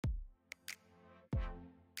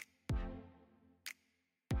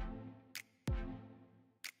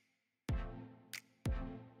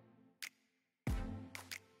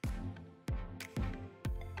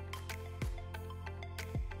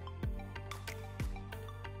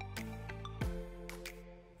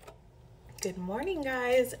Good morning,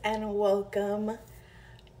 guys, and welcome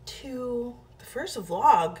to the first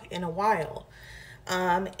vlog in a while.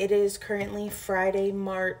 It is currently Friday,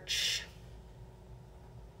 March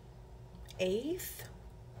 8th?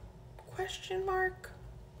 Question mark?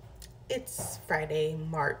 It's Friday,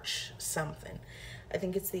 March something. I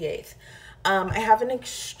think it's the 8th. I have an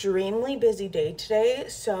extremely busy day today,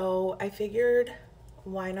 so I figured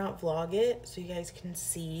why not vlog it so you guys can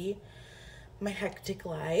see my hectic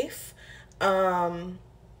life.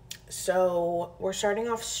 So we're starting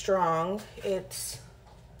off strong. It's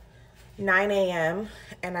 9 a.m.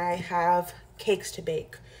 and I have cakes to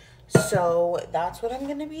bake. So that's what I'm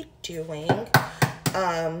gonna be doing.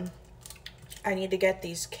 I need to get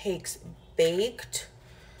these cakes baked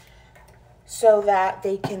so that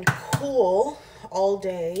they can cool all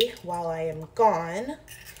day while I am gone.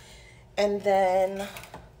 And then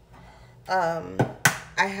I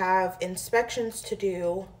have inspections to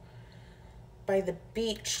do by the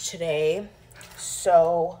beach today.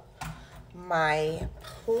 So my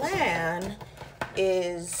plan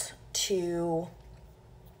is to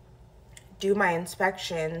do my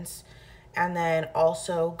inspections and then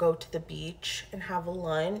also go to the beach and have a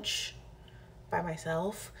lunch by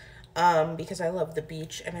myself because I love the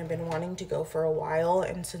beach and I've been wanting to go for a while,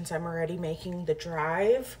 and since I'm already making the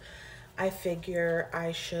drive, I figure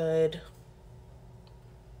I should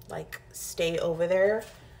like stay over there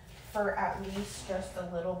for at least just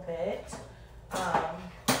a little bit.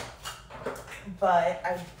 But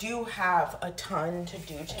I do have a ton to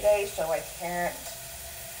do today, so I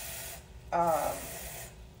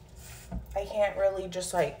can't really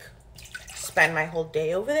just like spend my whole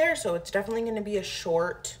day over there. So it's definitely going to be a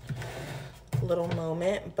short little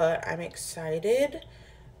moment, but I'm excited.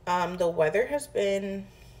 The weather has been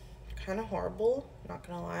kind of horrible, not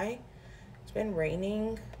gonna lie. It's been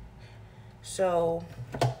raining, so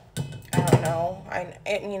I don't know. I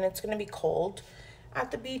mean, it's gonna be cold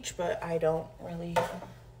at the beach, but I don't really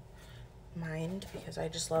mind because I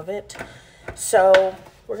just love it. So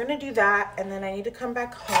we're gonna do that, and then I need to come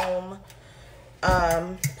back home,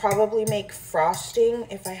 probably make frosting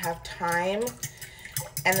if I have time,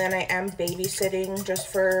 and then I am babysitting just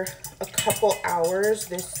for a couple hours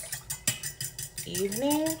this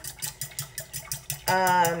evening.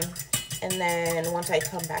 And then once I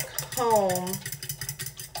come back home,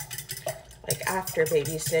 like after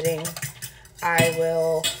babysitting, I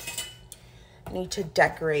will need to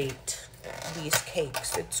decorate these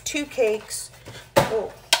cakes. It's 2 cakes.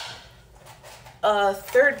 Oh, a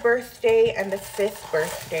 3rd birthday and a 5th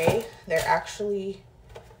birthday. They're actually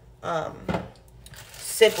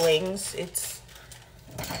siblings. It's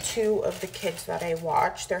 2 of the kids that I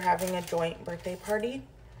watch. They're having a joint birthday party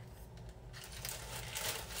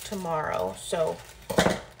tomorrow. So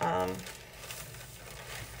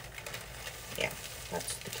yeah,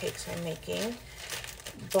 that's the cakes I'm making.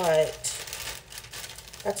 But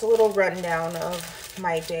that's a little rundown of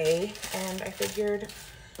my day, and I figured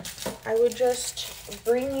I would just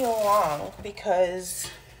bring you along because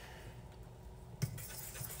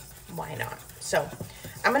why not? So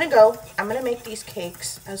I'm gonna make these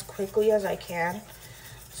cakes as quickly as I can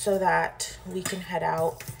so that we can head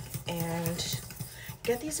out and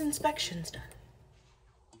get these inspections done.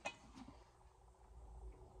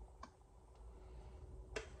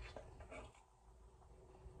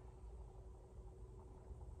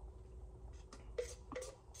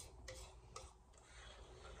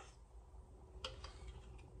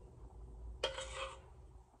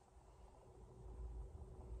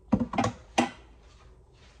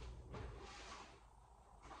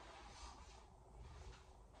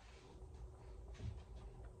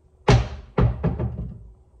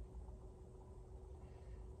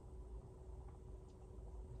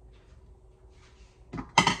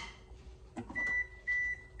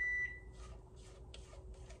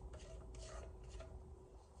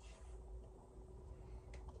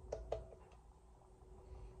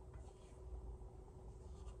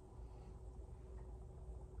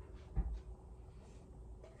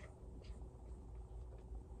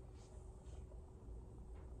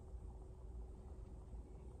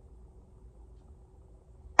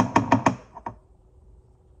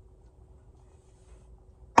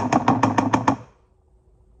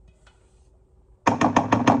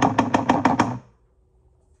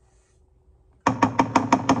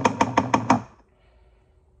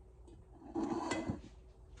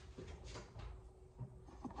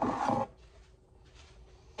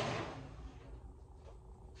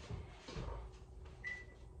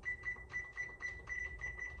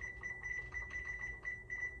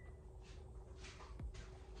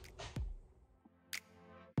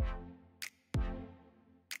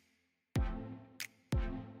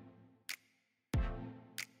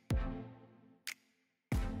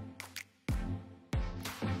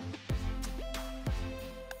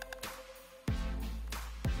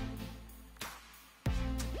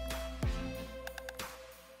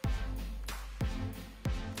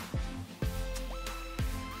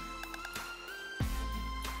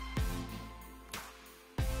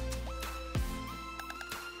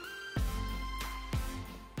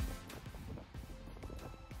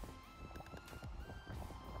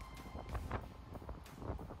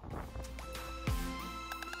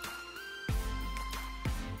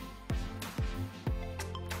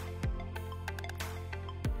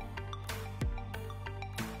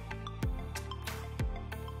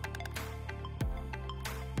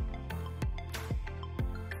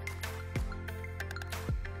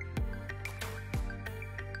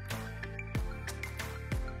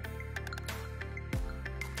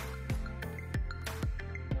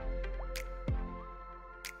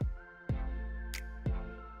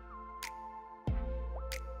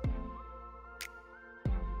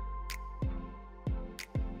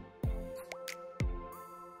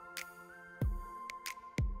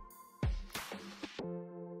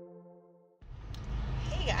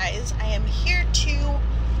 guys, I am here to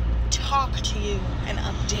talk to you and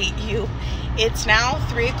update you. It's now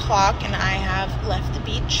 3 o'clock and I have left the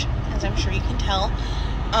beach, as I'm sure you can tell.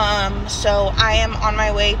 So I am on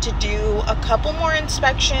my way to do a couple more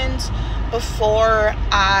inspections before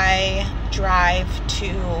I drive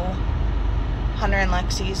to Hunter and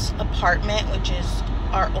Lexi's apartment, which is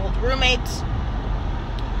our old roommates.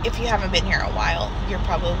 If you haven't been here a while, you're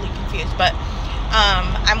probably confused, but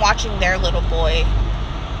I'm watching their little boy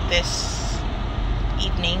this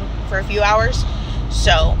evening for a few hours.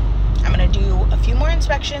 So I'm gonna do a few more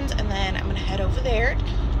inspections and then I'm gonna head over there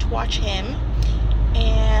to watch him.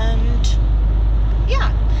 And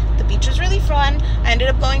yeah, the beach was really fun. I ended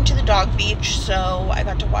up going to the dog beach, so I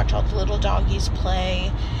got to watch all the little doggies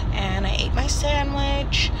play, and I ate my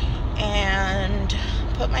sandwich and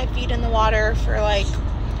put my feet in the water for like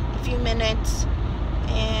a few minutes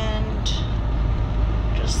and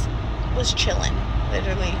just was chilling,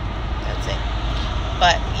 literally. That's it.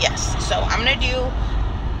 But yes, so I'm gonna do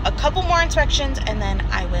a couple more inspections and then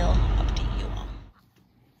I will update you all.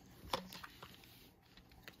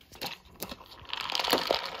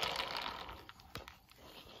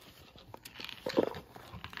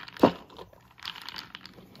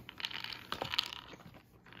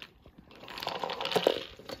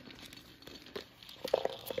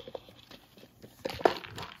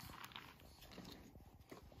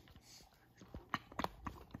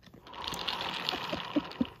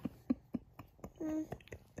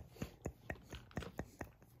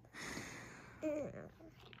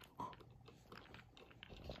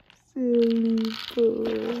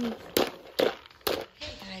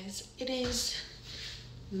 Hey guys, it is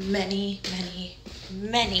many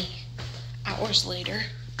hours later.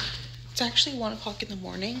 It's actually 1 o'clock in the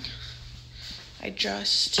morning. I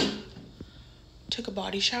just took a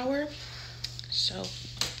body shower, so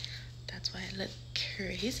that's why I look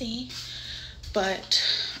crazy. But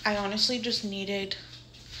I honestly just needed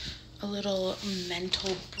a little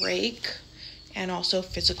mental break and also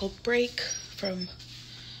physical break from,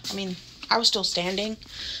 I mean, I was still standing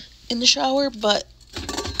in the shower, but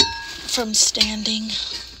from standing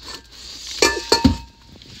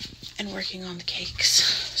and working on the cakes.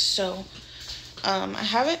 So I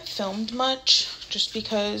haven't filmed much just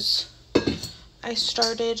because I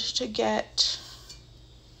started to get,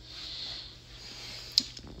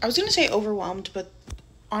 I was gonna say overwhelmed, but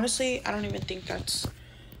honestly, I don't even think that's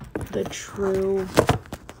the true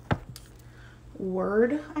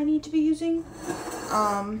word I need to be using.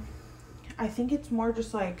 I think it's more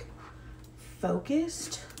just like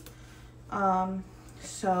focused.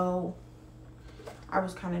 So I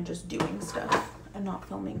was kind of just doing stuff and not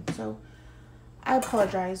filming. So I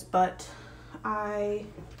apologize, but I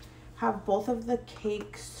have both of the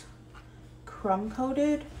cakes crumb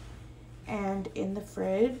coated and in the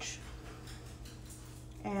fridge.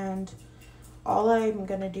 And all I'm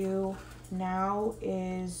gonna do now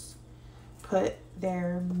is put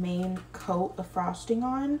their main coat of frosting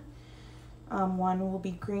on. One will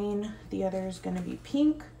be green, the other is gonna be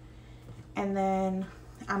pink, and then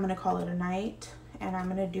I'm gonna call it a night, and I'm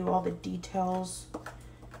gonna do all the details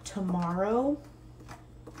tomorrow,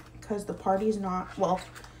 because the party's not, well,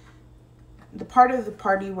 the part of the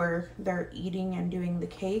party where they're eating and doing the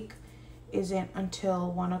cake isn't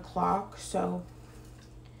until 1 o'clock, so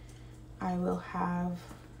I will have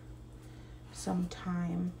some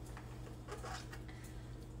time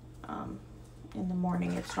in the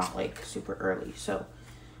morning. It's not like super early, so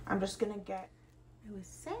I'm just gonna get, I was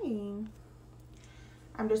saying,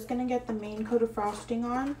 I'm just gonna get the main coat of frosting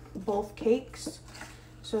on both cakes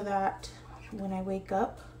so that when I wake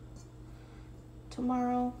up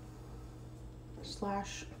tomorrow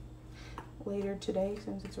 / later today,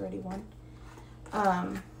 since it's already 1,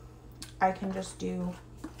 I can just do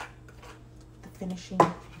the finishing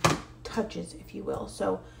touches, if you will.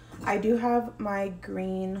 So I do have my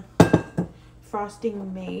green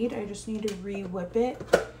frosting made. I just need to re-whip it,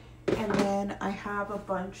 and then I have a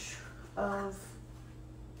bunch of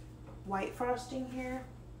white frosting here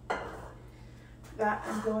that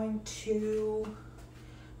I'm going to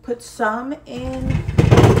put some in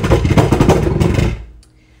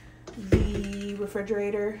the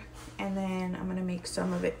refrigerator, and then I'm gonna make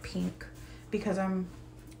some of it pink because I'm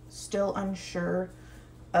still unsure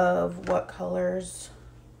of what colors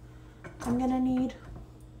I'm gonna need.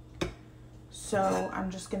 So I'm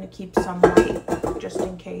just gonna keep some white just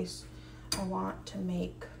in case I want to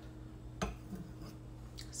make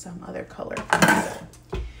some other color.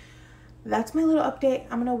 So that's my little update.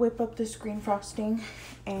 I'm gonna whip up this green frosting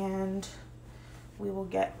and we will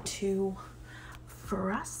get to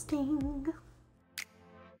frosting.